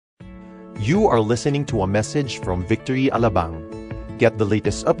You are listening to a message from Victory Alabang. Get the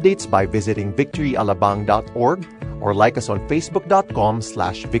latest updates by visiting victoryalabang.org or like us on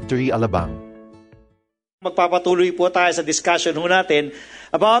facebook.com/victoryalabang. Magpapatuloy po tayo sa discussion natin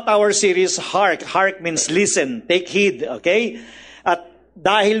about our series Hark. Hark means listen, take heed, okay? At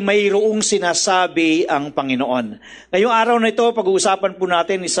dahil mayroong sinasabi ang Panginoon. Ngayong araw na ito, pag-uusapan po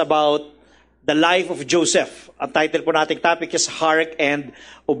natin is about the life of Joseph. Ang title po nating topic is Hark and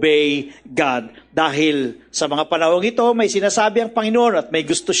Obey God. Dahil sa mga panahong ito, may sinasabi ang Panginoon at may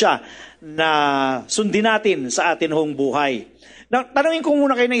gusto siya na sundin natin sa atin hong buhay. Now, tanungin ko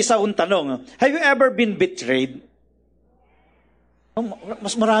muna kayo ng isang tanong. Have you ever been betrayed?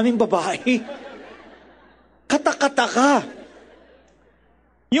 Mas maraming babae. Kata-kata ka.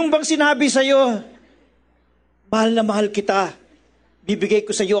 Yung bang sinabi sa'yo, mahal na mahal kita. Bibigay ko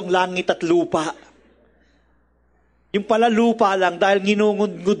sa iyo ang langit at lupa. Yung pala lupa lang dahil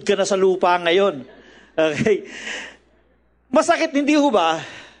ginungud ka na sa lupa ngayon. Okay. Masakit, hindi ho ba?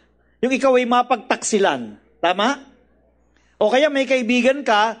 Yung ikaw ay mapagtaksilan. Tama? O kaya may kaibigan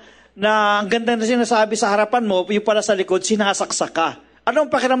ka na ang ganda na sinasabi sa harapan mo, yung pala sa likod, sinasaksak ka. Anong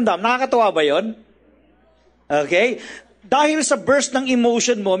pakiramdam? Nakakatawa ba yun? Okay? Dahil sa burst ng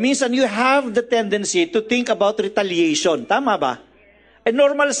emotion mo, minsan you have the tendency to think about retaliation. Tama ba?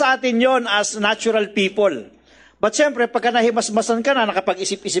 Normal sa atin yon as natural people. But syempre, pagka nahimasmasan ka na,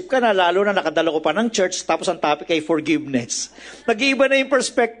 nakapag-isip-isip ka na, lalo na nakadala ko pa ng church, tapos ang topic ay forgiveness. Nag-iiba na yung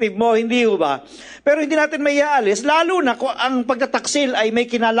perspective mo, hindi ba? Pero hindi natin may iaalis, lalo na kung ang pagtataksil ay may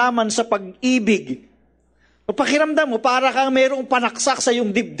kinalaman sa pag-ibig. O pakiramdam mo, para kang mayroong panaksak sa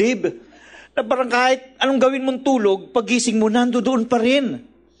iyong dibdib. Na parang kahit anong gawin mong tulog, pagising mo, nandoon pa rin.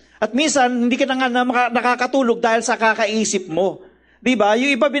 At minsan, hindi ka na nga nakakatulog dahil sa kakaisip mo. Diba?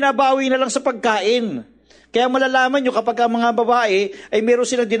 Yung iba binabawi na lang sa pagkain. Kaya malalaman nyo kapag ang mga babae ay meron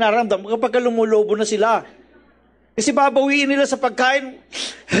silang dinaramdam kapag lumulobo na sila. Kasi babawiin nila sa pagkain.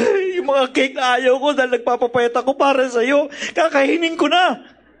 Yung mga cake na ayaw ko dahil nagpapapayat ako para sa'yo. Kakainin ko na.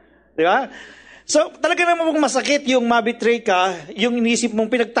 Diba? So talaga naman masakit yung mabitray ka, yung inisip mong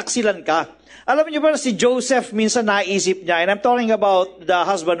pinagtaksilan ka. Alam niyo ba si Joseph minsan naisip niya, and I'm talking about the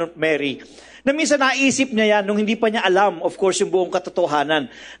husband of Mary, na minsan naisip niya yan nung hindi pa niya alam, of course, yung buong katotohanan.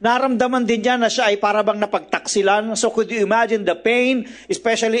 Naramdaman din niya na siya ay parabang napagtaksilan. So could you imagine the pain,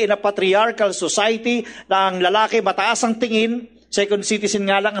 especially in a patriarchal society, na ang lalaki mataas ang tingin, second citizen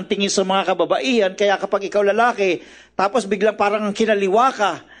nga lang ang tingin sa mga kababaihan, kaya kapag ikaw lalaki, tapos biglang parang kinaliwa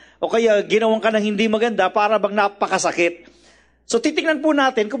ka, o kaya ginawang ka ng hindi maganda, parabang napakasakit. So titingnan po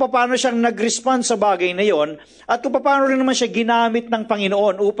natin kung paano siyang nag-respond sa bagay na yon at kung paano rin naman siya ginamit ng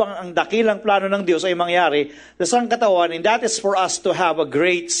Panginoon upang ang dakilang plano ng Diyos ay mangyari sa sangkatawan, and that is for us to have a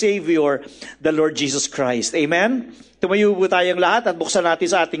great Savior, the Lord Jesus Christ. Amen? Tumayo po tayong lahat at buksan natin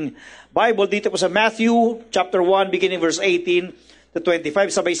sa ating Bible dito po sa Matthew chapter 1 beginning verse 18 to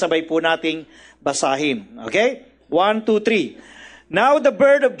 25. Sabay-sabay po nating basahin. Okay? 1, 2, 3. Now the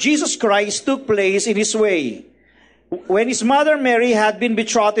birth of Jesus Christ took place in His way. When his mother Mary had been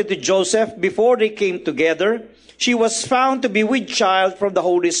betrothed to Joseph, before they came together, she was found to be with child from the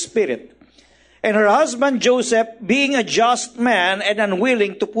Holy Spirit. And her husband Joseph, being a just man and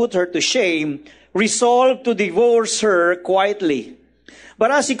unwilling to put her to shame, resolved to divorce her quietly.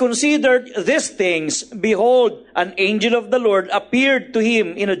 But as he considered these things, behold, an angel of the Lord appeared to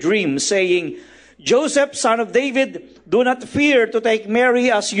him in a dream, saying, Joseph, son of David, do not fear to take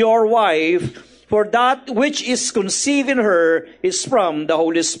Mary as your wife, for that which is conceived in her is from the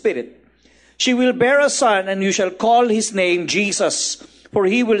Holy Spirit. She will bear a son, and you shall call his name Jesus, for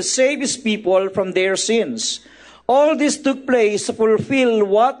he will save his people from their sins. All this took place to fulfill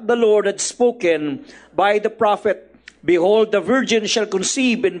what the Lord had spoken by the prophet. Behold, the virgin shall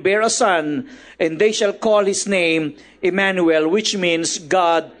conceive and bear a son, and they shall call his name Emmanuel, which means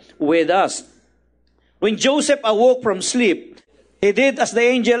God with us. When Joseph awoke from sleep, he did as the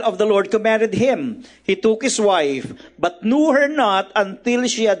angel of the Lord commanded him. He took his wife, but knew her not until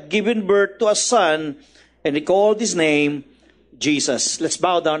she had given birth to a son, and he called his name Jesus. Let's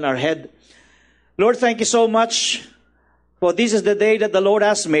bow down our head. Lord, thank you so much, for this is the day that the Lord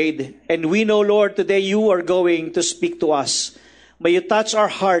has made, and we know, Lord, today you are going to speak to us. May you touch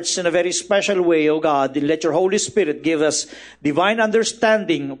our hearts in a very special way, O God, and let your Holy Spirit give us divine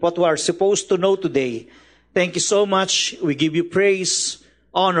understanding of what we are supposed to know today. Thank you so much. We give you praise,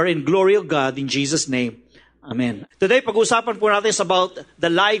 honor, and glory of God in Jesus' name. Amen. Today, pag-usapan po natin about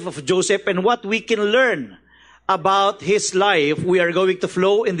the life of Joseph and what we can learn about his life. We are going to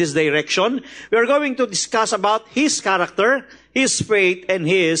flow in this direction. We are going to discuss about his character, his faith, and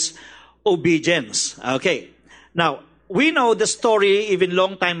his obedience. Okay. Now, we know the story even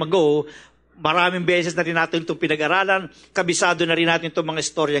long time ago Maraming beses na rin natin itong pinag-aralan. Kabisado na rin natin itong mga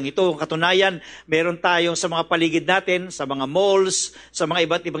istoryang ito. Katunayan, meron tayong sa mga paligid natin, sa mga malls, sa mga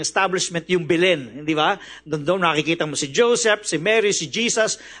iba't ibang establishment, yung Belen. Hindi ba? Doon nakikita mo si Joseph, si Mary, si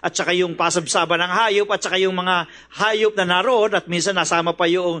Jesus, at saka yung pasabsaba ng hayop, at saka yung mga hayop na naroon, at minsan nasama pa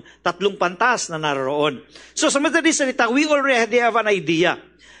yung 3 pantas na naroon. So sa madaling salita, we already have an idea.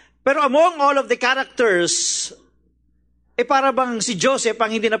 Pero among all of the characters, para bang si Joseph ang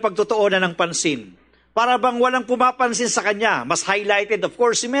hindi na pagtotoonan ng pansin? Para bang walang pumapansin sa kanya? Mas highlighted, of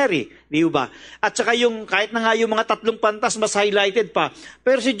course, si Mary. Di ba? At saka yung, kahit na nga yung mga 3 pantas, mas highlighted pa.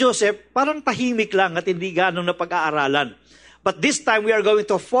 Pero si Joseph, parang tahimik lang at hindi ganong napag-aaralan. But this time, we are going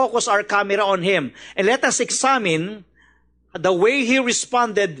to focus our camera on him. And let us examine the way he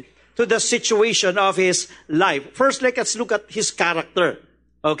responded to the situation of his life. First, let's look at his character.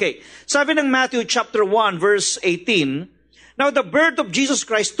 Okay. Sabi ng Matthew chapter 1, verse 18, now the birth of Jesus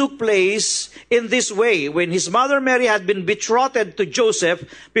Christ took place in this way. When his mother Mary had been betrothed to Joseph,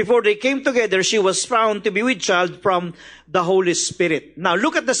 before they came together, she was found to be with child from the Holy Spirit. Now,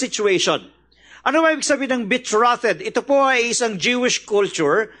 look at the situation. Ano ba ibig sabihin ng betrothed? Ito po ay isang Jewish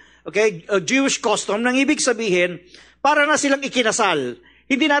culture, okay, a Jewish custom, nang ibig sabihin, para na silang ikinasal.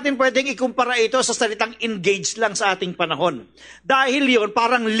 Hindi natin pwedeng ikumpara ito sa salitang engaged lang sa ating panahon. Dahil yon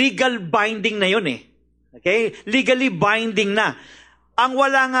parang legal binding na yun eh. Okay? Legally binding na. Ang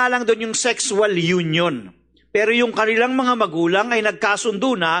wala nga lang doon yung sexual union. Pero yung kanilang mga magulang ay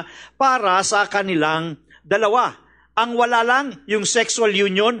nagkasundo na para sa kanilang dalawa. Ang wala lang yung sexual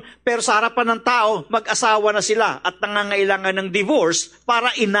union, pero sa harapan ng tao, mag-asawa na sila at nangangailangan ng divorce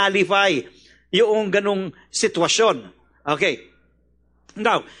para inalify yung ganung sitwasyon. Okay.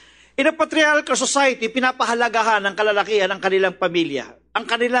 Now, in a patriarchal society, pinapahalagahan ng kalalakihan ng kanilang pamilya, ang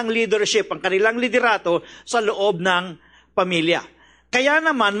kanilang leadership, ang kanilang liderato sa loob ng pamilya. Kaya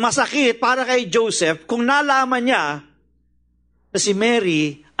naman, masakit para kay Joseph kung nalaman niya na si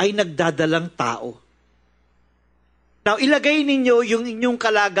Mary ay nagdadalang tao. Now, ilagay ninyo yung inyong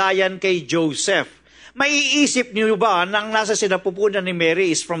kalagayan kay Joseph. Maiisip niyo ba nang nasa sinapupunan ni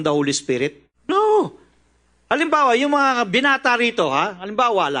Mary is from the Holy Spirit? No. Halimbawa, yung mga binata rito,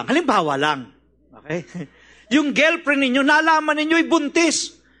 halimbawa lang. Okay? Yung girlfriend ninyo, nalaman ninyo ay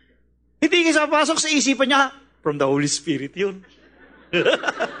buntis. Hindi kasi pasok sa isipan niya, from the Holy Spirit yun.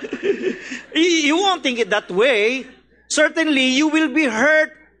 You won't think it that way. Certainly, you will be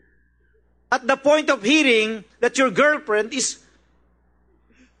hurt at the point of hearing that your girlfriend is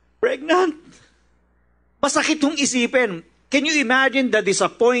pregnant. Masakit yung isipin. Can you imagine the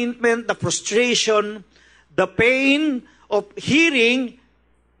disappointment, the frustration, the pain of hearing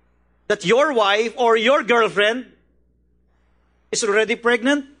that your wife or your girlfriend is already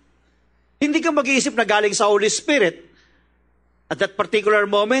pregnant? Hindi ka mag-iisip na galing sa Holy Spirit. At that particular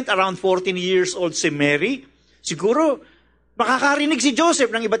moment, around 14 years old si Mary, siguro makakarinig si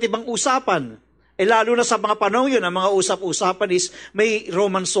Joseph ng iba't ibang usapan. Lalo na sa mga panahon yun, ang mga usap-usapan is may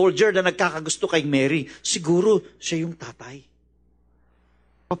Roman soldier na nagkakagusto kay Mary. Siguro siya yung tatay.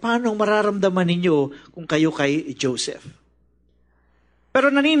 Paano mararamdaman ninyo kung kayo kay Joseph? Pero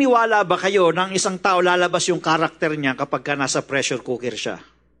naniniwala ba kayo na ang isang tao lalabas yung karakter niya kapag ka nasa pressure cooker siya?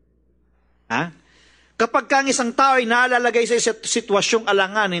 Kapag ka ang isang tao ay nalalagay sa sitwasyong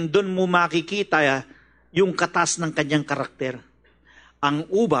alanganin, doon mo makikita yung katas ng kanyang karakter. Ang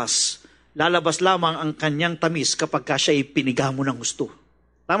ubas, lalabas lamang ang kanyang tamis kapag ka siya ipiniga mo ng gusto.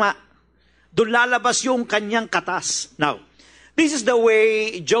 Tama? Doon lalabas yung kanyang katas. Now, this is the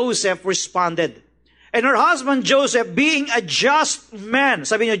way Joseph responded. And her husband Joseph, being a just man,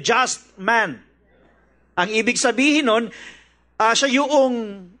 sabi niyo, just man. Ang ibig sabihin nun,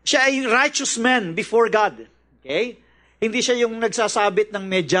 siya ay righteous man before God. Okay? Hindi siya yung nagsasabit ng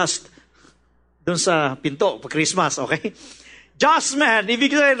medyast doon sa pinto pag Christmas, okay? Just man,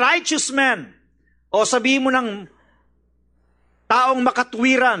 ibig sabihin, righteous man. O sabihin mo ng taong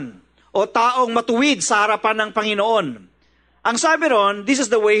makatwiran o taong matuwid sa harapan ng Panginoon. Ang sabi ron, this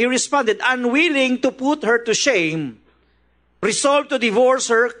is the way he responded, unwilling to put her to shame, resolved to divorce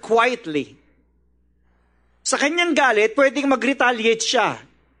her quietly. Sa kanyang galit, pwedeng mag-retaliate siya.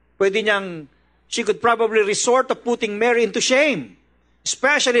 She could probably resort to putting Mary into shame.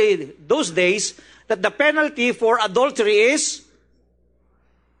 Especially those days, that the penalty for adultery is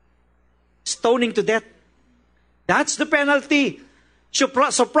stoning to death. That's the penalty. So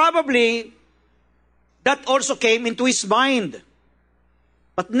probably, that also came into his mind.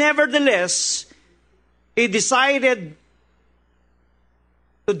 But nevertheless, he decided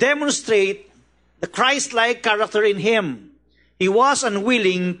to demonstrate the Christ-like character in him. He was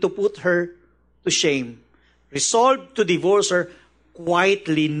unwilling to put her to shame, resolved to divorce her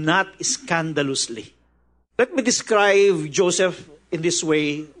quietly, not scandalously. Let me describe Joseph in this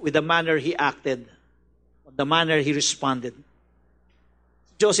way with the manner he acted, the manner he responded.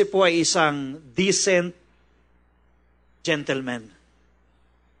 Joseph po ay isang decent gentleman.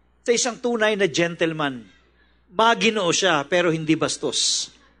 Sa isang tunay na gentleman, maginoo siya pero hindi bastos.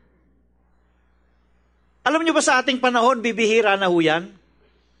 Alam niyo ba sa ating panahon, bibihira na ho yan?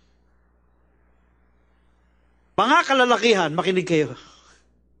 Mga kalalakihan, makinig kayo.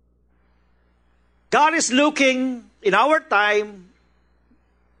 God is looking, in our time,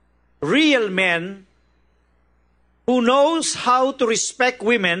 real men who knows how to respect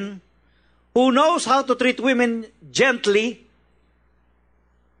women, who knows how to treat women gently,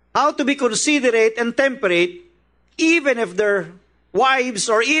 how to be considerate and temperate, even if their wives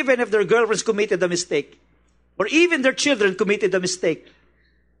or even if their girlfriends committed a mistake, or even their children committed a mistake.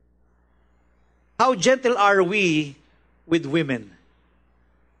 How gentle are we with women?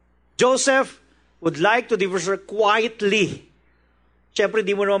 Joseph would like to divorce her quietly. Siyempre,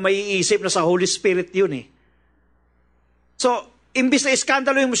 di mo naman maiisip na sa Holy Spirit yun eh. So, imbis na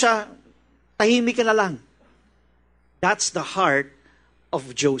iskandaloin mo siya, tahimik ka na lang. That's the heart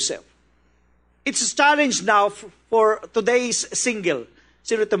of Joseph. It's a challenge now for today's single.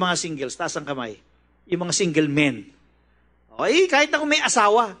 Sino ito mga singles? Taas ang kamay. Yung mga single men. Okay, kahit na kung may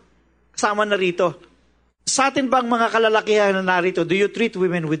asawa, kasama na rito. Sa atin bang mga kalalakihan na narito, do you treat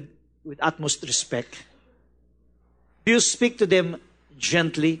women with utmost respect? Do you speak to them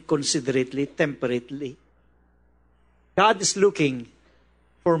gently, considerately, temperately? God is looking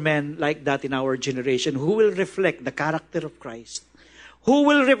for men like that in our generation who will reflect the character of Christ, who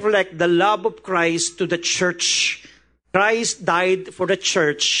will reflect the love of Christ to the church. Christ died for the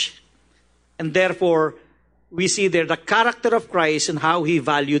church, and therefore, we see there the character of Christ and how He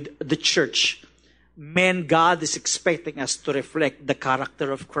valued the church. Men, God is expecting us to reflect the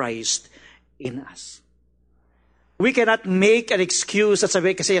character of Christ in us. We cannot make an excuse at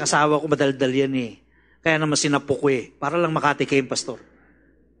sabi, kasi yung asawa ko madaldal yan eh. Kaya naman sinapo ko eh. Para lang makatikim, pastor.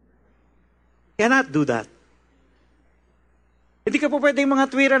 Cannot do that. Hindi ka po pwedeng mga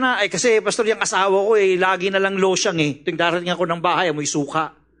tuwira na, ay kasi pastor, yung asawa ko eh, lagi na lang losyang eh. Tuwing darating ako ng bahay, amoy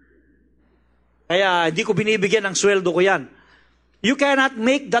suka. Kaya hindi ko binibigyan ng sweldo ko yan. You cannot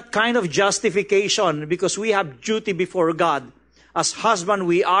make that kind of justification because we have duty before God. As husband,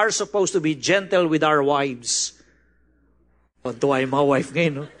 we are supposed to be gentle with our wives. Tuwa yung mga wife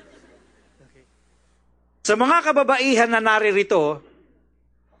ngayon, no? Okay. Sa mga kababaihan na naririto,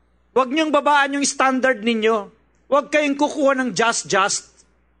 huwag niyong babaan yung standard ninyo. Huwag kayong kukuha ng just.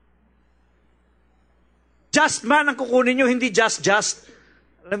 Just man ang kukunin nyo, hindi just.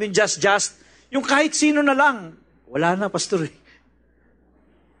 Alam mo yung just? Yung kahit sino na lang. Wala na, pastor.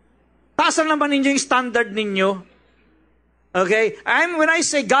 Taasan naman ninyo yung standard ninyo. Okay? When I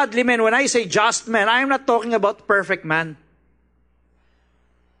say godly man, when I say just man, I'm not talking about perfect man.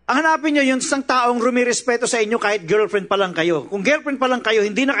 Ang hanapin nyo, yung isang taong rumirespeto sa inyo kahit girlfriend pa lang kayo. Kung girlfriend pa lang kayo,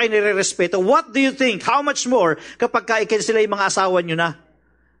 hindi na kayo nire-respeto. What do you think? How much more kapag kaikin sila yung mga asawa nyo na?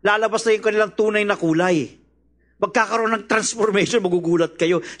 Lalabas na yung kanilang tunay na kulay. Magkakaroon ng transformation, magugulat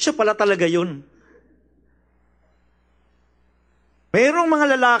kayo. Siya pala talaga yun. Mayroong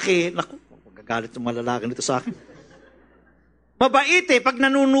mga lalaki, naku, magagalit yung mga lalaki nito sa akin. Mabait eh, pag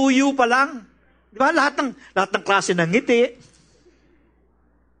nanunuyo pa lang. Di ba? Lahat ng klase ng ngiti.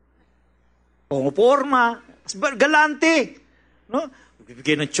 Pumuporma, galante, no?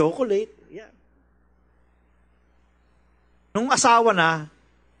 Bibigay ng chocolate. Yan. Nung asawa na,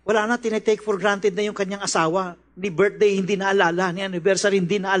 wala na, tinitake for granted na yung kanyang asawa. Ni birthday, hindi naalala. Ni anniversary,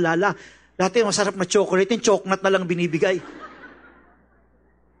 hindi naalala. Dati masarap na chocolate, yung chocolate na lang binibigay.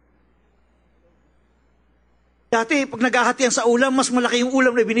 Dati, pag naghahatian sa ulam, mas malaki yung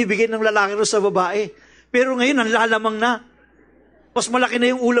ulam na binibigay ng lalaki rin sa babae. Pero ngayon, ang lalamang na. Mas malaki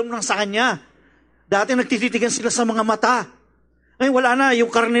na yung ulam ng sa kanya. Dati nagtititigan sila sa mga mata. Ngayon wala na, yung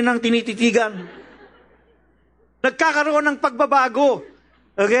karne nang tinititigan. Nagkakaroon ng pagbabago.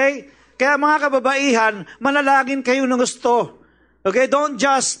 Okay? Kaya mga kababaihan, manalangin kayo ng gusto. Okay? Don't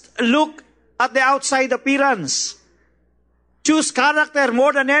just look at the outside appearance. Choose character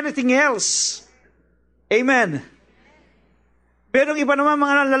more than anything else. Amen. Pero iba naman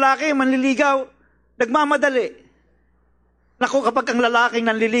mga lalaki, manliligaw, nagmamadali. Naku, kapag ang lalaking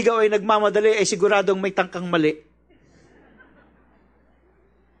nanliligaw ay nagmamadali, ay siguradong may tangkang mali.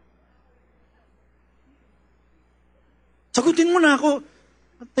 Sagutin mo na ako.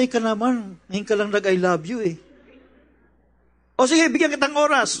 Antay ka naman. Ngayon ka lang nag-I love you eh. O sige, bigyan kitang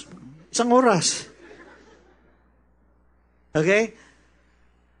oras. 1 oras. Okay?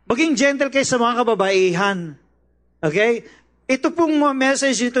 Maging gentle kayo sa mga kababaihan. Okay? ito pong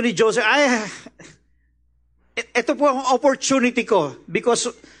message nito ni Joseph, ito po ang opportunity ko.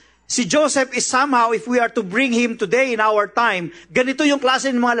 Because si Joseph is somehow, if we are to bring him today in our time, ganito yung klase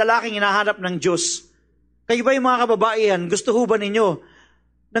ng mga lalaking hinahanap ng Diyos. Kayo ba yung mga kababaihan, gusto ho ba ninyo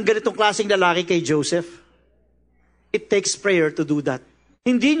ng ganitong klaseng lalaki kay Joseph? It takes prayer to do that.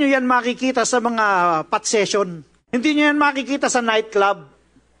 Hindi nyo yan makikita sa mga pot session. Hindi nyo yan makikita sa nightclub.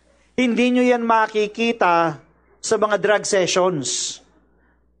 Hindi nyo yan makikita sa mga drug sessions.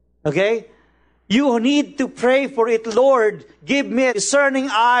 Okay? You need to pray for it, Lord. Give me discerning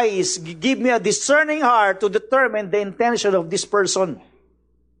eyes. Give me a discerning heart to determine the intention of this person.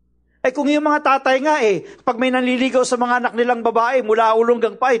 Kung yung mga tatay nga pag may nanliligaw sa mga anak nilang babae, mula ulong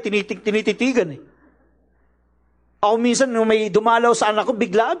hanggang pa, tinititigan Ako minsan, nung may dumalaw sa anak ko,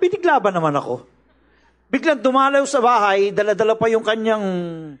 binigla ba naman ako? Biglang dumalaw sa bahay, dala-dala pa yung kanyang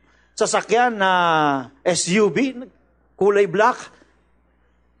sasakyan na SUV, kulay black.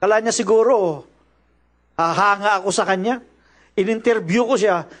 Kala niya siguro, hahanga ako sa kanya. In-interview ko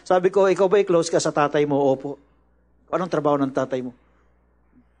siya. Sabi ko, ikaw ba close ka sa tatay mo? Opo. Anong trabaho ng tatay mo?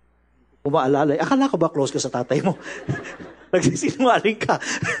 Umaalala. Akala ko ba close ka sa tatay mo? Nagsisinungaling ka.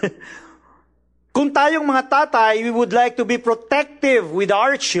 Kung tayong mga tatay, we would like to be protective with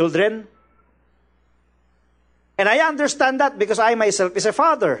our children. And I understand that because I myself is a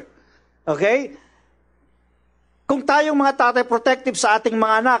father. Okay? Kung tayong mga tatay protective sa ating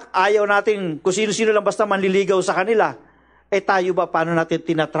mga anak, ayaw natin kung sino-sino lang basta manliligaw sa kanila, tayo ba, paano natin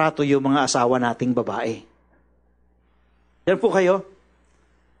tinatrato yung mga asawa nating babae? Yan po kayo.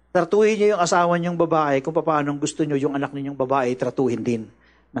 Tratuhin niyo yung asawa niyong babae kung paano gusto niyo yung anak ninyong babae tratuhin din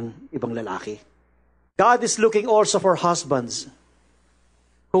ng ibang lalaki. God is looking also for husbands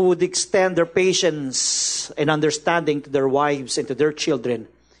who would extend their patience and understanding to their wives and to their children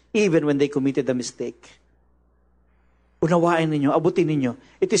even when they committed a mistake. Unawain ninyo, abutin ninyo.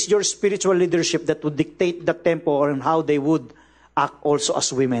 It is your spiritual leadership that would dictate the tempo on how they would act also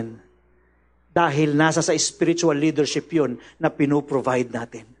as women. Dahil nasa sa spiritual leadership yun na pinoprovide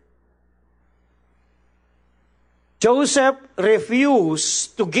natin. Joseph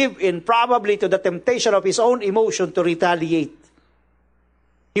refused to give in probably to the temptation of his own emotion to retaliate.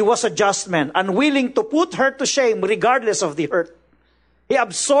 He was a just man, unwilling to put her to shame regardless of the hurt. He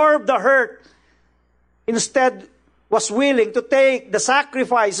absorbed the hurt. Instead, was willing to take the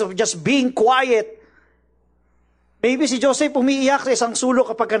sacrifice of just being quiet. Maybe si Joseph umiiyak sa isang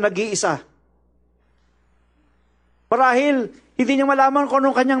sulok kapag nag-iisa. Marahil, hindi niya malaman kung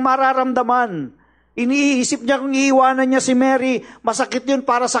anong kanyang mararamdaman. Iniisip niya kung iiwanan niya si Mary, masakit yun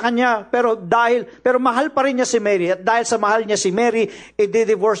para sa kanya. Pero mahal pa rin niya si Mary. At dahil sa mahal niya si Mary,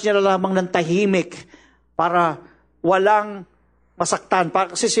 i-divorce niya na lamang ng tahimik para walang masaktan.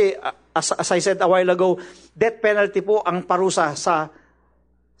 Kasi as I said a while ago, death penalty po ang parusa sa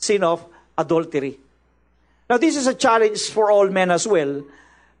sin of adultery. Now this is a challenge for all men as well.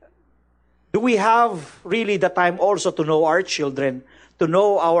 Do we have really the time also to know our children, to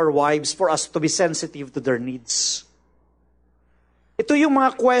know our wives, for us to be sensitive to their needs? Ito yung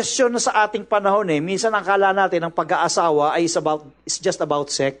mga question na sa ating panahon Minsan akala natin ang pag-aasawa ay is just about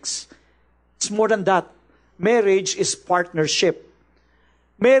sex. It's more than that. Marriage is partnership.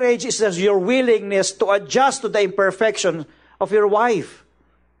 Marriage is your willingness to adjust to the imperfection of your wife.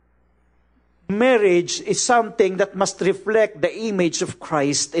 Marriage is something that must reflect the image of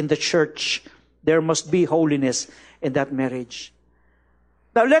Christ in the church. There must be holiness in that marriage.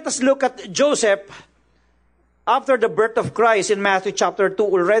 Now let us look at Joseph after the birth of Christ in Matthew chapter 2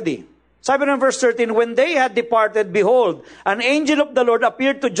 already. Sabi ng verse 13, when they had departed, behold, an angel of the Lord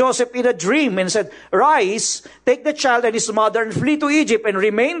appeared to Joseph in a dream and said, rise, take the child and his mother and flee to Egypt and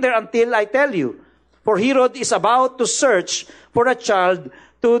remain there until I tell you. For Herod is about to search for a child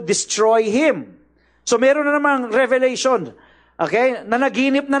to destroy him. So meron na namang revelation. Okay?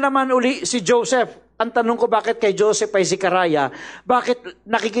 Nanaginip na naman uli si Joseph. Ang tanong ko, bakit kay Joseph ay si Karaya? Bakit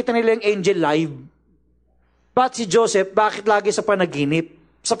nakikita nila yung angel live? Bakit si Joseph, bakit lagi sa panaginip?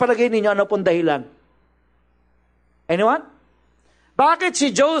 Sa palagay ninyo, ano pong dahilan? Anyone? Bakit si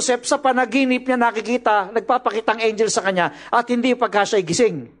Joseph sa panaginip niya nakikita, nagpapakitang angel sa kanya, at hindi pagka siya'y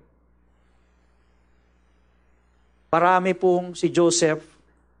gising? Marami pong si Joseph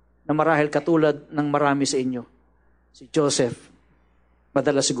na marahil katulad ng marami sa inyo. Si Joseph,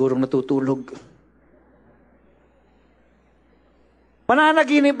 madalas sigurong natutulog.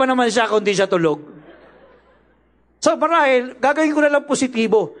 Mananaginip pa naman siya kung di siya tulog. So marahil, gagawin ko na lang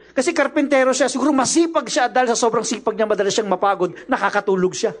positibo. Kasi karpentero siya, siguro masipag siya dahil sa sobrang sipag niya, madalas siyang mapagod, nakakatulog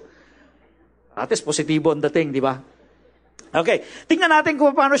siya. At least positibo ang dating, di ba? Okay, tingnan natin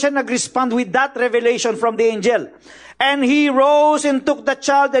kung paano siya nag-respond with that revelation from the angel. And he rose and took the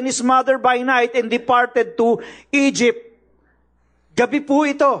child and his mother by night and departed to Egypt. Gabi po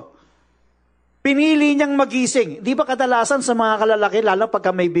ito. Pinili niyang magising. Di ba kadalasan sa mga kalalaki, lalo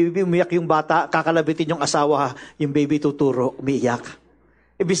pagka may baby, umiyak yung bata, kakalabitin yung asawa, yung baby tuturo, umiiyak.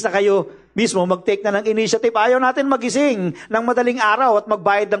 Ibis na kayo mismo mag-take na ng initiative. Ayaw natin magising ng madaling araw at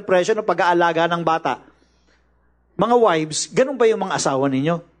magbayad ng presyo ng pag-aalaga ng bata. Mga wives, ganun ba yung mga asawa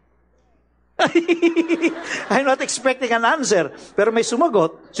ninyo? I'm not expecting an answer. Pero may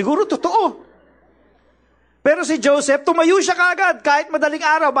sumagot, siguro totoo. Pero si Joseph, tumayo siya kaagad kahit madaling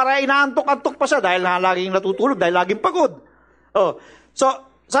araw para inaantok-antok pa siya dahil laging natutulog, dahil laging pagod. Oh. So,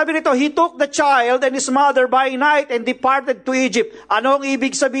 sabi nito, he took the child and his mother by night and departed to Egypt. Ano ang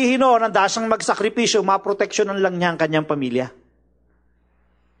ibig sabihin noon? Handa siyang magsakripisyo, maproteksyonan lang niya ang kanyang pamilya.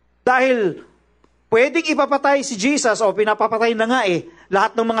 Dahil pwedeng ipapatay si Jesus, o pinapapatay na nga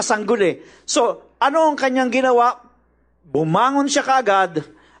lahat ng mga sanggol So, ano ang kanyang ginawa? Bumangon siya kaagad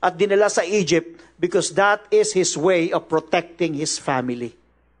at dinala sa Egypt because that is his way of protecting his family.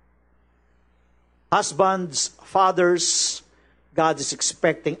 Husbands, fathers, God is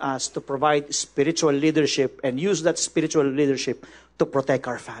expecting us to provide spiritual leadership and use that spiritual leadership to protect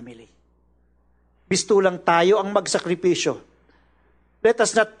our family. Bistulang tayo ang magsakripisyo. Let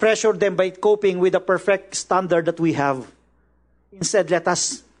us not pressure them by coping with the perfect standard that we have. Instead, let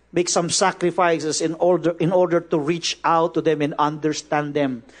us make some sacrifices in order to reach out to them and understand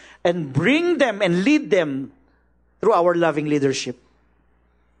them and bring them and lead them through our loving leadership.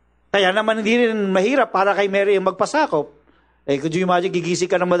 Kaya naman hindi rin mahirap para kay Mary yung magpasakop. Could you imagine, gigising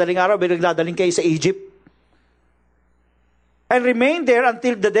ka ng madaling araw, biglang dadaling kayo sa Egypt? And remained there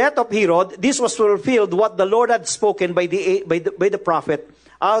until the death of Herod. This was fulfilled what the Lord had spoken by the prophet.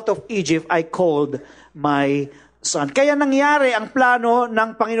 Out of Egypt I called my son. Kaya nangyari ang plano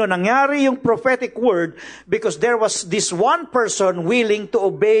ng Panginoon. Nangyari yung prophetic word because there was this one person willing to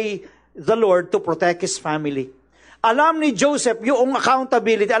obey the Lord to protect his family. Alam ni Joseph yung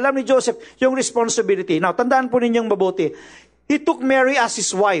accountability. Alam ni Joseph yung responsibility. Now, tandaan po ninyong mabuti. He took Mary as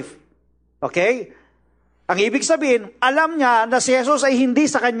his wife. Okay? Ang ibig sabihin, alam niya na si Jesus ay hindi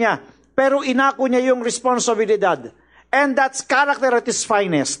sa kanya, pero inako niya yung responsibilidad. And that's character at its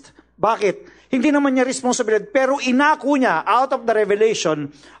finest. Bakit? Hindi naman niya responsibilidad, pero inako niya out of the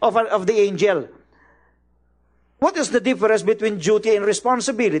revelation of the angel. What is the difference between duty and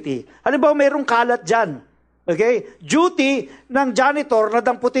responsibility? Halimbawa, mayroong kalat dyan. Okay? Duty ng janitor na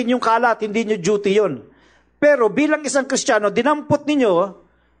damputin yung kalat, hindi niyo duty yun. Pero bilang isang Kristiyano, dinampot ninyo,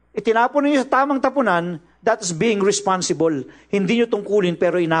 itinapon ninyo sa tamang tapunan, that's being responsible. Hindi nyo tungkulin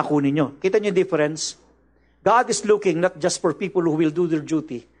pero inako ninyo. Kita nyo yung difference? God is looking not just for people who will do their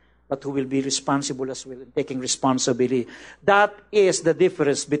duty, but who will be responsible as well in taking responsibility. That is the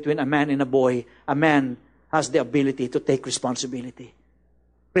difference between a man and a boy. A man has the ability to take responsibility.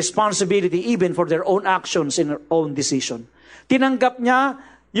 Responsibility even for their own actions and their own decision. Tinanggap niya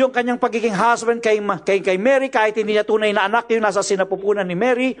yung kanyang pagiging husband kay Mary, kahit hindi niya tunay na anak yung nasa sinapupunan ni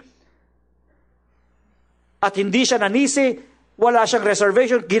Mary. At hindi siya nanisi, wala siyang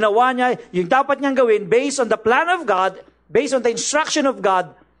reservation, ginawa niya yung dapat niyang gawin based on the plan of God, based on the instruction of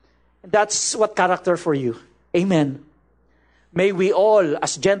God. That's what character for you. Amen. May we all,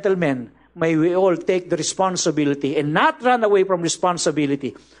 as gentlemen, may we all take the responsibility and not run away from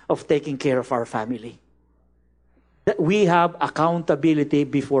responsibility of taking care of our family. That we have accountability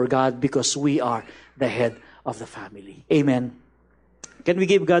before God because we are the head of the family. Amen. Can we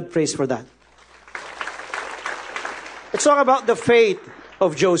give God praise for that? Let's talk about the faith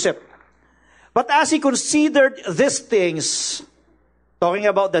of Joseph. But as he considered these things, talking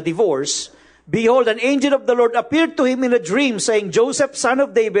about the divorce, behold, an angel of the Lord appeared to him in a dream, saying, Joseph, son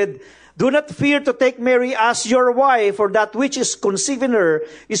of David, do not fear to take Mary as your wife, for that which is conceived in her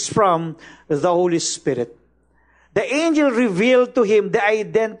is from the Holy Spirit. The angel revealed to him the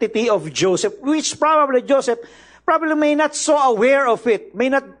identity of Joseph, which probably Joseph may not so aware of it, may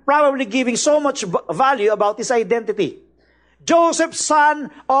not probably giving so much value about his identity. Joseph,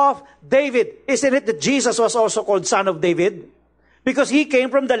 son of David. Isn't it that Jesus was also called son of David? Because he came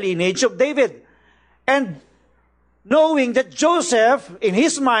from the lineage of David. And knowing that Joseph, in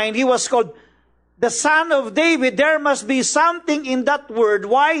his mind, he was called the son of David, there must be something in that word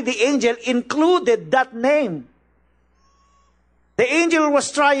why the angel included that name. The angel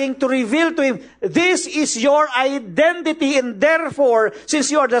was trying to reveal to him, this is your identity, and therefore, since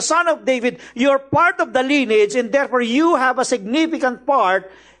you are the son of David, you're part of the lineage, and therefore you have a significant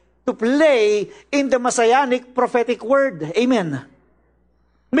part to play in the messianic prophetic word. Amen.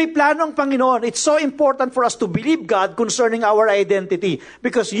 May plano ang Panginoon. It's so important for us to believe God concerning our identity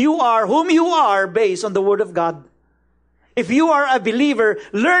because you are whom you are based on the Word of God. If you are a believer,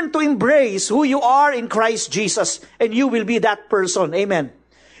 learn to embrace who you are in Christ Jesus and you will be that person. Amen.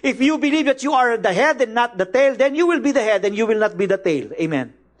 If you believe that you are the head and not the tail, then you will be the head and you will not be the tail.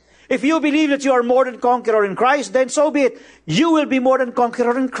 Amen. If you believe that you are more than conqueror in Christ, then so be it. You will be more than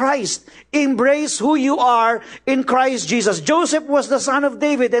conqueror in Christ. Embrace who you are in Christ Jesus. Joseph was the son of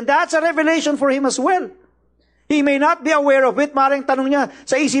David, and that's a revelation for him as well. He may not be aware of it. Parang tanong niya,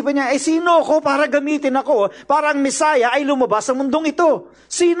 sa isipan niya, sino ako para gamitin ako? Parang Messiah ay lumabas sa mundong ito.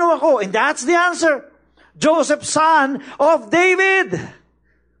 Sino ako? And that's the answer. Joseph, son of David.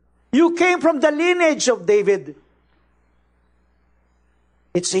 You came from the lineage of David.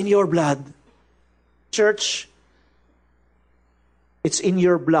 It's in your blood. Church, it's in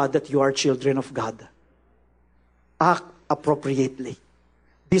your blood that you are children of God. Act appropriately.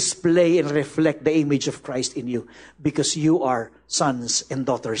 Display and reflect the image of Christ in you because you are sons and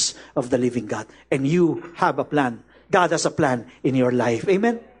daughters of the living God. And you have a plan. God has a plan in your life.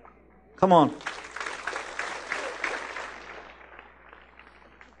 Amen? Come on.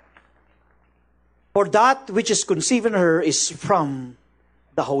 For that which is conceived in her is from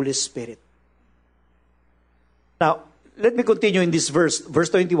the Holy Spirit. Now, let me continue in this verse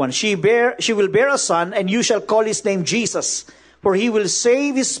 21. She will bear a son, and you shall call his name Jesus, for he will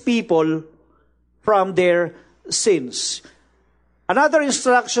save his people from their sins. Another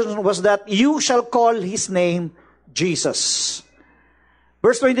instruction was that you shall call his name Jesus.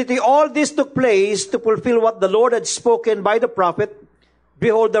 Verse 23, all this took place to fulfill what the Lord had spoken by the prophet.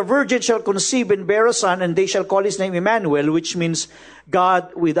 Behold, the virgin shall conceive and bear a son, and they shall call his name Emmanuel, which means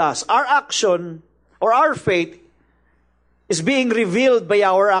God with us. Our action or our faith is being revealed by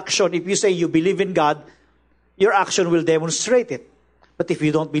our action. If you say you believe in God, your action will demonstrate it. But if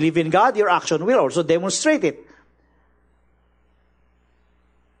you don't believe in God, your action will also demonstrate it.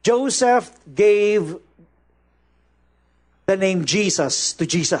 Joseph gave the name Jesus to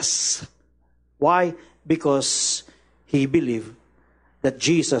Jesus. Why? Because he believed that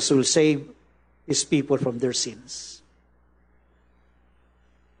Jesus will save his people from their sins.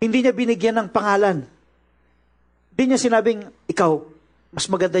 Hindi niya binigyan ng pangalan. Hindi niya sinabing, ikaw, mas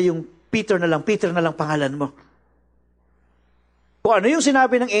maganda yung Peter na lang pangalan mo. Kung ano yung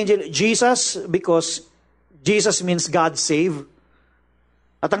sinabi ng angel, Jesus, because Jesus means God save.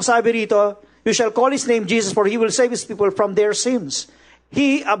 At ang sabi rito, you shall call his name Jesus, for he will save his people from their sins.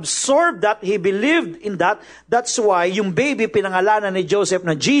 He absorbed that. He believed in that. That's why yung baby pinangalanan ni Joseph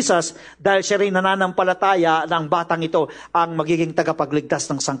na Jesus dahil siya rin nananampalataya na ang batang ito ang magiging tagapagligtas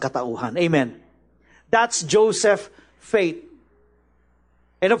ng sangkatauhan. Amen. That's Joseph's faith.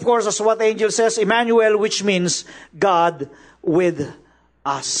 And of course, as what the angel says, Emmanuel, which means God with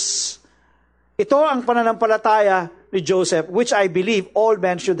us. Ito ang pananampalataya ni Joseph, which I believe all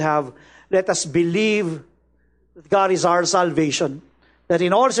men should have. Let us believe that God is our salvation. That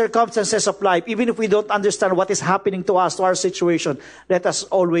in all circumstances of life, even if we don't understand what is happening to us, to our situation, let us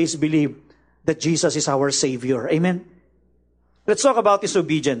always believe that Jesus is our Savior. Amen? Let's talk about his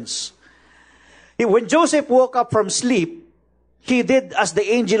obedience. When Joseph woke up from sleep, he did as the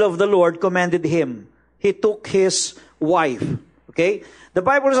angel of the Lord commanded him. He took his wife. Okay? The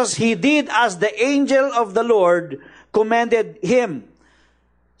Bible says he did as the angel of the Lord commanded him.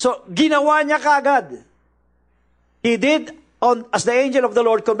 So, ginawa niya kaagad. He did as the angel of the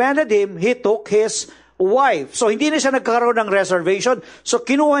Lord commanded him, he took his wife. So, hindi na siya nagkaroon ng reservation. So,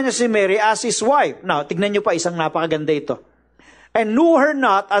 kinuha niya si Mary as his wife. Now, tignan niyo pa, isang napakaganda ito. And knew her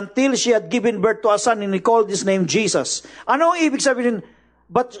not until she had given birth to a son, and he called his name Jesus. Ano ang ibig sabihin?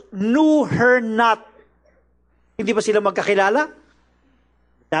 But knew her not. Hindi ba sila magkakilala?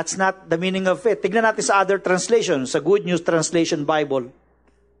 That's not the meaning of it. Tignan natin sa other translations, sa Good News Translation Bible.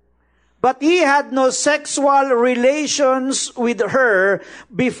 But he had no sexual relations with her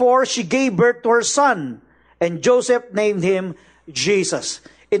before she gave birth to her son. And Joseph named him Jesus.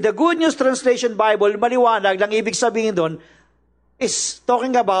 In the Good News Translation Bible, maliwanag lang ibig sabihin doon is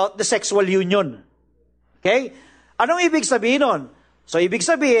talking about the sexual union. Okay? Anong ibig sabihin doon? So, ibig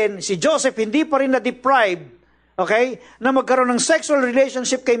sabihin, si Joseph hindi pa rin na-deprived, okay, na magkaroon ng sexual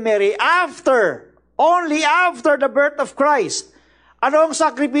relationship kay Mary only after the birth of Christ. Ano ang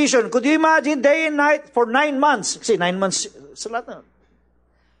sakripisyon? Could you imagine day and night for 9 months? Kasi 9 months, sa lahat na.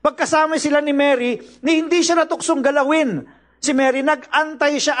 Pagkasama sila ni Mary, hindi siya natuksong galawin. Si Mary,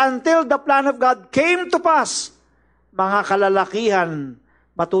 nag-antay siya until the plan of God came to pass. Mga kalalakihan,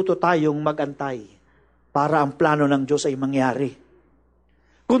 matuto tayong mag-antay para ang plano ng Diyos ay mangyari.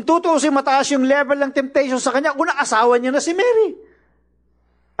 Kung tutuusin mataas yung level ng temptation sa kanya, una asawa niya na si Mary.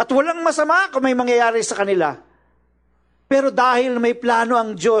 At walang masama kung may mangyayari sa kanila. Pero dahil may plano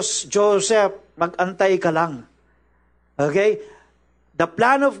ang Diyos, Joseph, mag-antay ka lang. Okay? The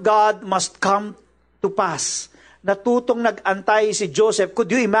plan of God must come to pass. Natutong nag-antay si Joseph.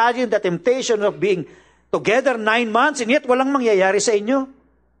 Could you imagine the temptation of being together 9 months and yet walang mangyayari sa inyo?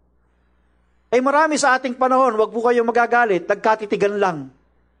 Ay marami sa ating panahon, wag po kayong magagalit, nagkatitigan lang.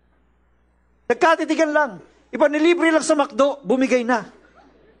 Nagkatitigan lang. Iba nilibre lang sa McDo, bumigay na.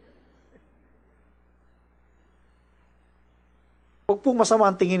 Huwag pong masama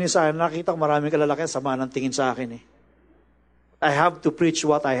ang tingin niyo sa akin. Nakita ko maraming kalalaki, sama ng tingin sa akin eh. I have to preach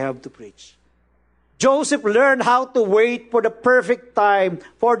what I have to preach. Joseph learned how to wait for the perfect time,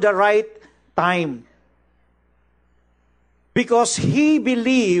 for the right time. Because he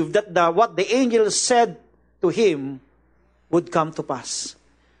believed that what the angel said to him would come to pass.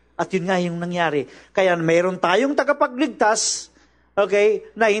 At yun nga yung nangyari. Kaya mayroon tayong tagapagligtas,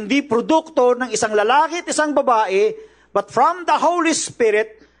 okay, na hindi produkto ng isang lalaki at isang babae, but from the Holy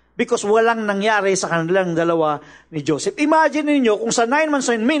Spirit, because walang nangyari sa kanilang dalawa ni Joseph. Imagine niyo kung sa 9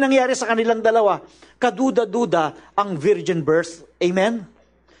 months may nangyari sa kanilang dalawa, kaduda-duda ang virgin birth. Amen?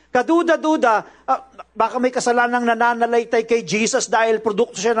 Kaduda-duda, baka may kasalanang nananalaytay kay Jesus dahil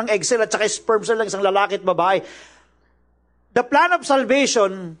produkto siya ng egg cell at saka sperm cell ng isang lalaki at babae. The plan of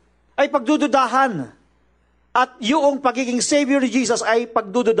salvation ay pagdududahan. At yung pagiging Savior ni Jesus ay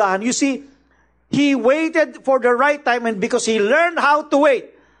pagdududahan. You see, He waited for the right time and because He learned how to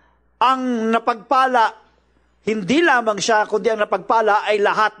wait, ang napagpala, hindi lamang siya, kundi ang napagpala ay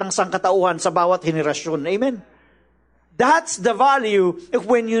lahat ng sangkatauhan sa bawat henerasyon. Amen? That's the value of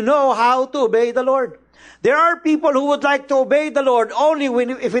when you know how to obey the Lord. There are people who would like to obey the Lord only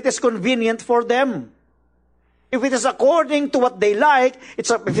if it is convenient for them. If it is according to what they like, if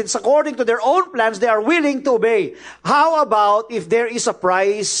it's according to their own plans, they are willing to obey. How about if there is a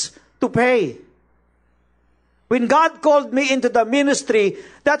price to pay? When God called me into the ministry,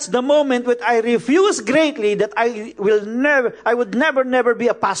 that's the moment when I refuse greatly that I would never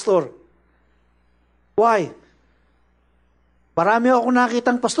be a pastor. Why? Marami ako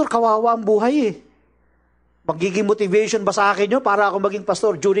nakitang pastor, kawawa ang buhay eh. Magiging motivation ba sa akin yun para ako maging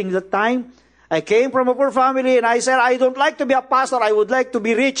pastor? During that time, I came from a poor family and I said, I don't like to be a pastor, I would like to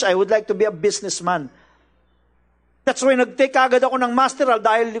be rich, I would like to be a businessman. That's why nag-take agad ako ng masteral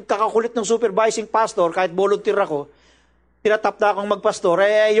dahil kakakulit ng supervising pastor, kahit volunteer ako, tinatap na akong magpastor,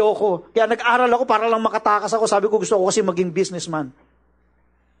 ayoko. Kaya nag-aral ako para lang makatakas ako. Sabi ko, gusto ko kasi maging businessman.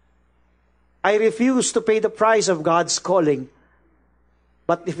 I refuse to pay the price of God's calling.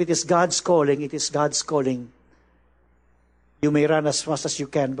 But if it is God's calling, it is God's calling. You may run as fast as you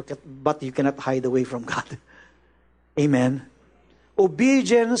can, but you cannot hide away from God. Amen.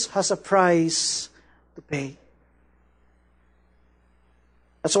 Obedience has a price to pay.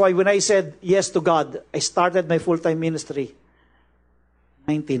 That's why when I said yes to God, I started my full-time ministry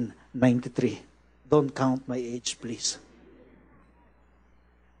 1993. Don't count my age, please.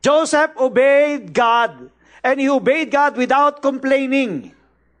 Joseph obeyed God. And he obeyed God without complaining.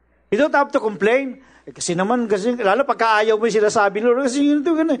 You don't have to complain. Kasi lalo pagka ayaw mo sila sabi, Lord, kasi yun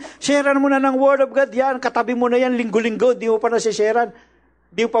ito, sharean mo na ng Word of God yan, katabi mo na yan, linggo-linggo, di mo pa nasisharean.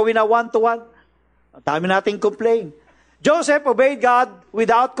 Di mo pa wina one-to-one. Dami nating complain. Joseph obeyed God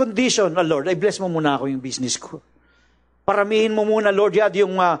without condition. Lord, I bless mo muna ako yung business ko. Paramihin mo muna, Lord,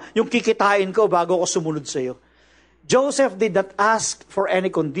 yung kikitain ko bago ako sumunod sa iyo. Joseph did not ask for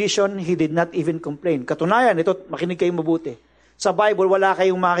any condition. He did not even complain. Katunayan, ito, makinig kayo mabuti. Sa Bible, wala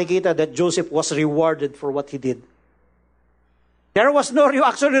kayong makikita that Joseph was rewarded for what he did. There was no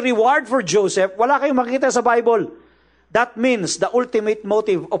actually reward for Joseph. Wala kayong makikita sa Bible. That means the ultimate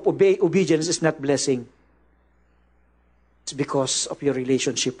motive of obedience is not blessing. It's because of your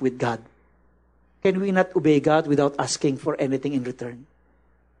relationship with God. Can we not obey God without asking for anything in return?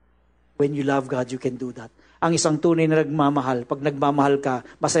 When you love God, you can do that. Ang isang tunay na nagmamahal, pag nagmamahal ka,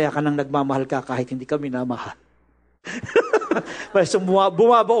 masaya ka nang nagmamahal ka kahit hindi ka minamahal.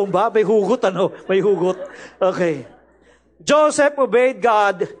 Bumabaong ba? May hugot, ano? May hugot. Okay. Joseph obeyed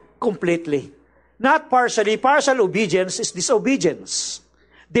God completely. Not partially. Partial obedience is disobedience.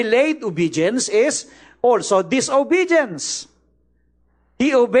 Delayed obedience is also disobedience.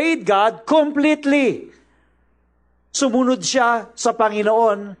 He obeyed God completely. Sumunod siya sa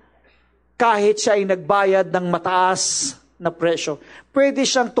Panginoon kahit siya ay nagbayad ng mataas na presyo. Pwede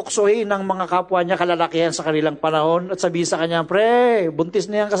siyang tuksohin ng mga kapwa niya kalalakihan sa kanilang panahon at sabihin sa kanya, pre, buntis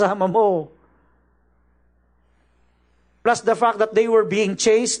na yan kasama mo. Plus the fact that they were being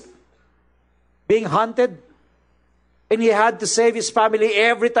chased, being hunted, and he had to save his family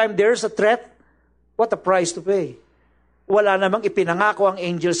every time there's a threat. What a price to pay. Wala namang ipinangako ang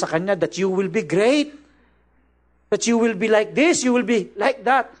angel sa kanya that you will be great. That you will be like this, you will be like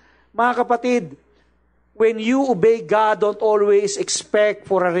that. Mga kapatid, when you obey God, don't always expect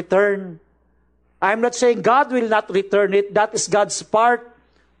for a return. I'm not saying God will not return it. That is God's part.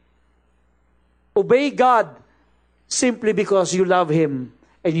 Obey God simply because you love Him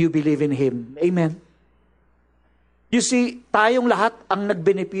and you believe in Him. Amen. You see, tayong lahat ang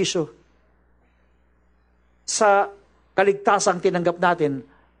nagbenepisyo sa kaligtasang tinanggap natin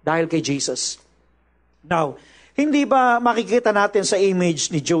dahil kay Jesus. Now, hindi ba makikita natin sa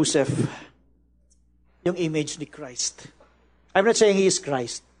image ni Joseph yung image ni Christ? I'm not saying he is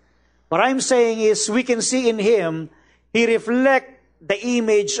Christ. What I'm saying is we can see in him, he reflects the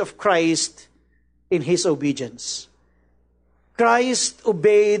image of Christ in his obedience. Christ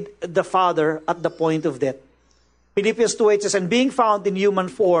obeyed the Father at the point of death. Philippians 2:8 says, and being found in human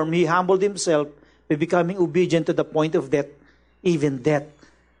form, he humbled himself by becoming obedient to the point of death, even death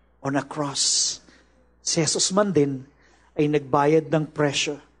on a cross. Si Jesus man din ay nagbayad ng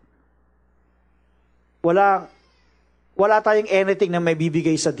presyo. Wala tayong anything na may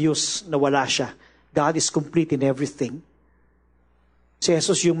bibigay sa Diyos na wala siya. God is complete in everything. Si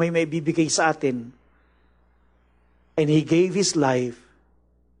Jesus yung may bibigay sa atin. And He gave His life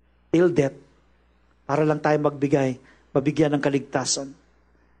till death para lang tayo mabigyan ng kaligtasan.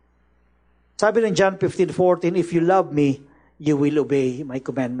 Sabi ng John 15:14, if you love me, you will obey my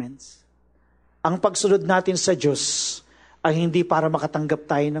commandments. Ang pagsunod natin sa Diyos ay hindi para makatanggap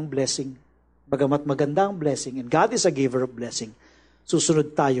tayo ng blessing. Bagamat maganda ang blessing, and God is a giver of blessing,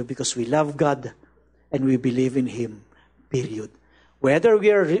 susunod tayo because we love God and we believe in Him, period. Whether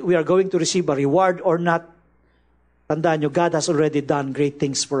we are going to receive a reward or not, tandaan nyo, God has already done great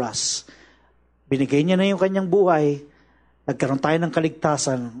things for us. Binigay niya na yung kanyang buhay, nagkaroon tayo ng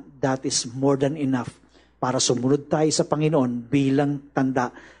kaligtasan, that is more than enough para sumunod tayo sa Panginoon bilang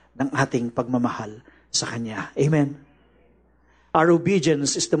tanda ng ating pagmamahal sa Kanya. Amen. Our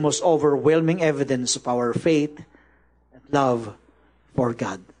obedience is the most overwhelming evidence of our faith and love for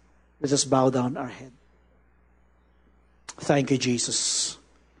God. Let us bow down our head. Thank you, Jesus.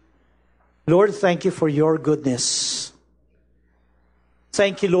 Lord, thank you for your goodness.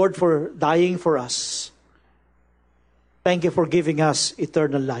 Thank you, Lord, for dying for us. Thank you for giving us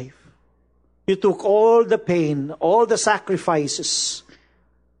eternal life. You took all the pain, all the sacrifices,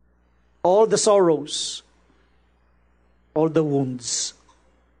 all the sorrows, all the wounds,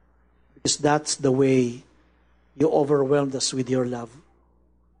 because that's the way you overwhelmed us with your love.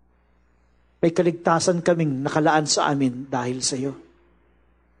 May kaligtasan kaming nakalaan sa amin dahil sa iyo.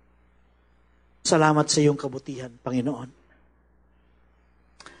 Salamat sa iyong kabutihan, Panginoon.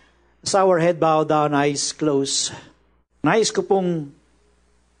 As our head bowed down, eyes closed, nais ko pong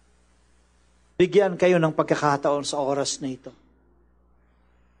bigyan kayo ng pagkakataon sa oras na ito.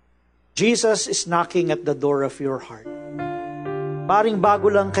 Jesus is knocking at the door of your heart. Paring bago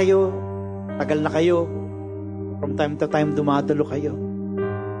lang kayo, tagal na kayo, from time to time dumadalo kayo.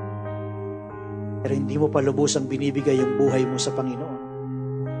 Pero hindi mo pa lubusang binibigay yung buhay mo sa Panginoon.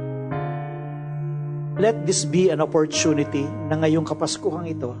 Let this be an opportunity na ngayong Kapaskuhang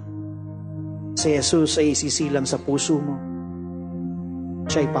ito, si Jesus ay isisilang sa puso mo.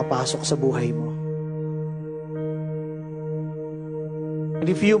 Siya ay papasok sa buhay mo. And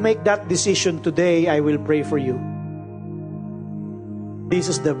if you make that decision today, I will pray for you. This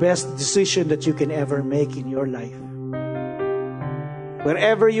is the best decision that you can ever make in your life.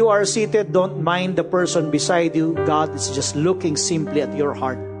 Wherever you are seated, don't mind the person beside you. God is just looking simply at your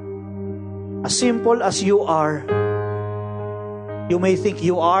heart. As simple as you are, you may think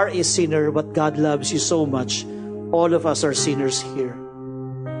you are a sinner, but God loves you so much. All of us are sinners here.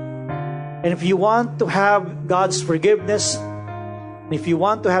 And if you want to have God's forgiveness, if you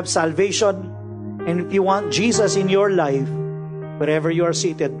want to have salvation, and if you want Jesus in your life, wherever you are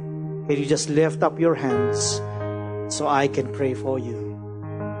seated, can you just lift up your hands so I can pray for you?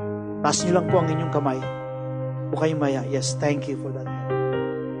 Taas niyo lang po ang inyong kamay. O kayo maya. Yes, thank you for that.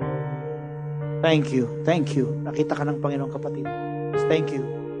 Thank you. Thank you. Nakita ka ng Panginoong kapatid. Yes, thank you.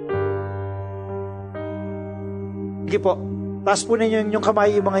 Sige po. Taas po ninyo yung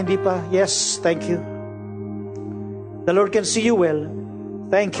kamay, yung mga hindi pa. Yes, thank you. The Lord can see you well.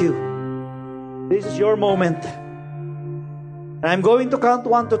 Thank you. This is your moment. And I'm going to count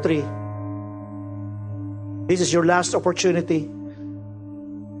 1 to 3. This is your last opportunity.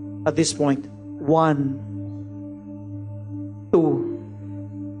 At this point, 1,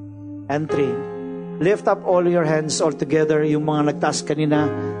 2, and 3. Lift up all your hands all together. Yung mga nagtaas kanina,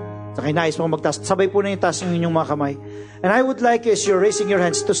 Sa kinais mo magtaas, sabay po na yung taas yung inyong mga kamay. And I would like you, as you're raising your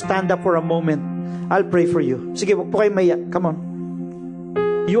hands, to stand up for a moment. I'll pray for you. Sige, huwag po kayo maya. Come on.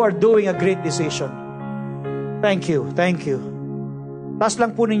 You are doing a great decision. Thank you. Thank you. Taas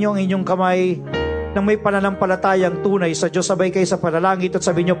lang po ninyo ang inyong kamay nang may pananampalatayang tunay sa Diyos. Sabay kayo sa panalangit at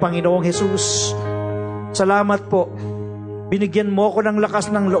sabi nyo, Panginoong Jesus, salamat po. Binigyan mo ako ng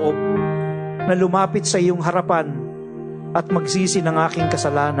lakas ng loob na lumapit sa iyong harapan at magsisi ng aking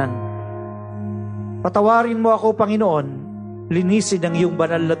kasalanan. Patawarin mo ako, Panginoon, linisin ang iyong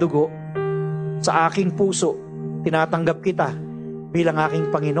banal na dugo sa aking puso. Tinatanggap kita bilang aking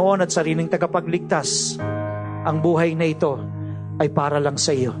Panginoon at sariling tagapagligtas. Ang buhay na ito ay para lang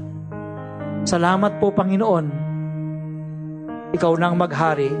sa iyo. Salamat po, Panginoon. Ikaw nang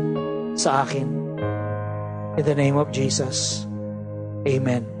maghari sa akin. In the name of Jesus.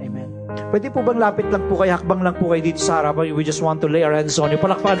 Amen. Amen. Pwede po bang lapit lang po kayo, hakbang lang po kayo dito sa harapan? We just want to lay our hands on you.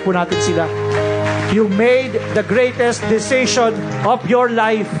 Palakpakan po natin sila. You made the greatest decision of your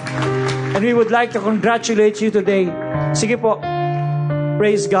life. And we would like to congratulate you today. Sige po.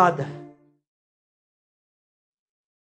 Praise God.